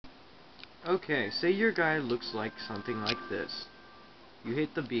Okay, say your guy looks like something like this. You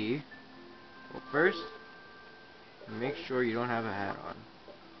hit the B. Well, first, make sure you don't have a hat on.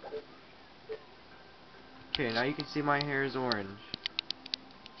 Okay, now you can see my hair is orange-ish.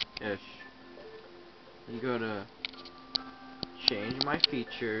 You go to change my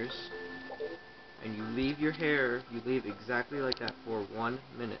features, and you leave your hair, you leave exactly like that for 1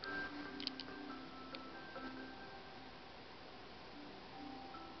 minute.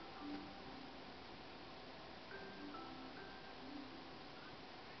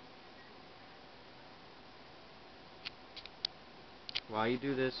 While you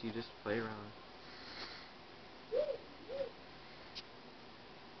do this, you just play around.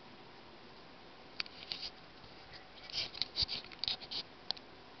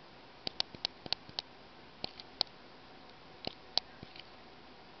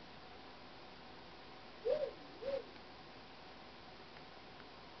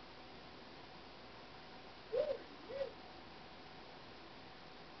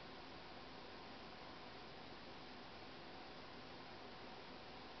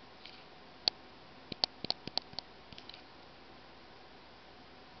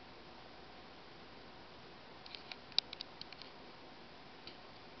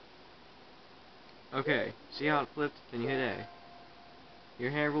 Okay, see how it flipped? Then you hit A.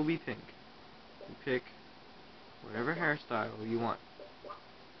 Your hair will be pink. You pick whatever hairstyle you want.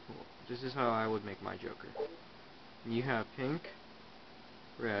 Cool. This is how I would make my Joker. You have pink,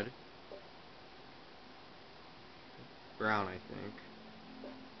 red, brown I think,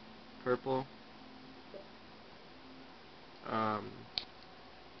 purple,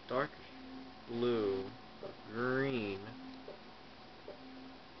 dark blue, green,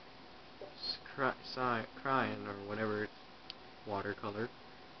 cyan or whatever it's watercolor,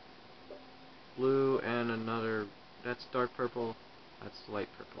 blue, and another, that's dark purple, that's light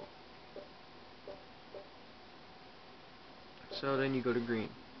purple. So then you go to green.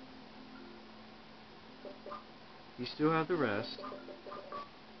 You still have the rest.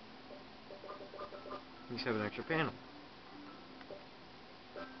 You just have an extra panel.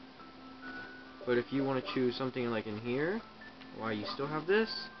 But if you want to choose something like in here, while you still have this,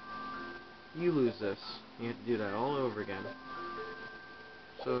 you lose this. You have to do that all over again.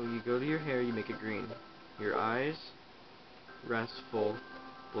 So you go to your hair, you make it green. Your eyes, restful,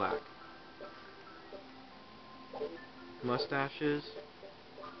 black. Mustaches,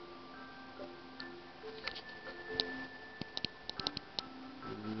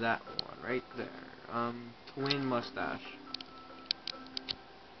 that one right there. Twin mustache.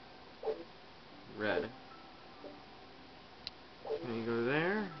 Red. And you go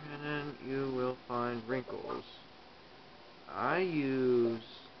there, and then you will find wrinkles. I use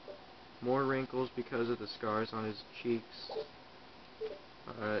more wrinkles because of the scars on his cheeks.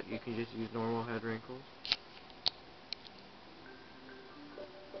 You can just use normal head wrinkles.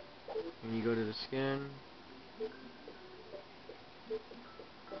 And you go to the skin.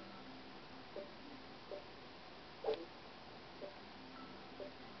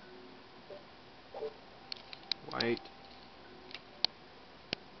 White.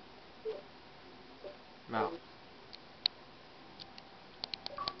 Mouth.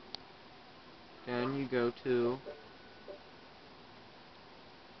 Then you go to...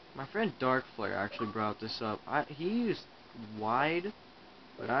 My friend Darkflare actually brought this up. He used wide,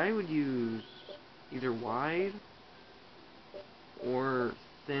 but I would use either wide or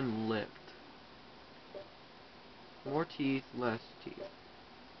thin-lipped. More teeth, less teeth.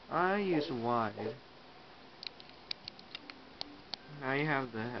 I use wide. Now you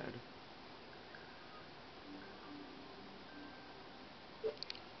have the head.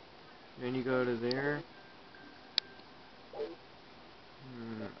 Then you go to there.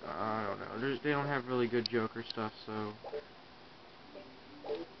 I don't know. They don't have really good Joker stuff, so...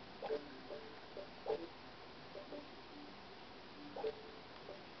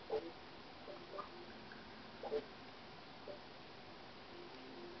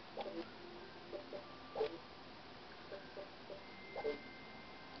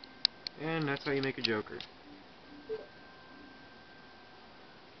 And that's how you make a Joker.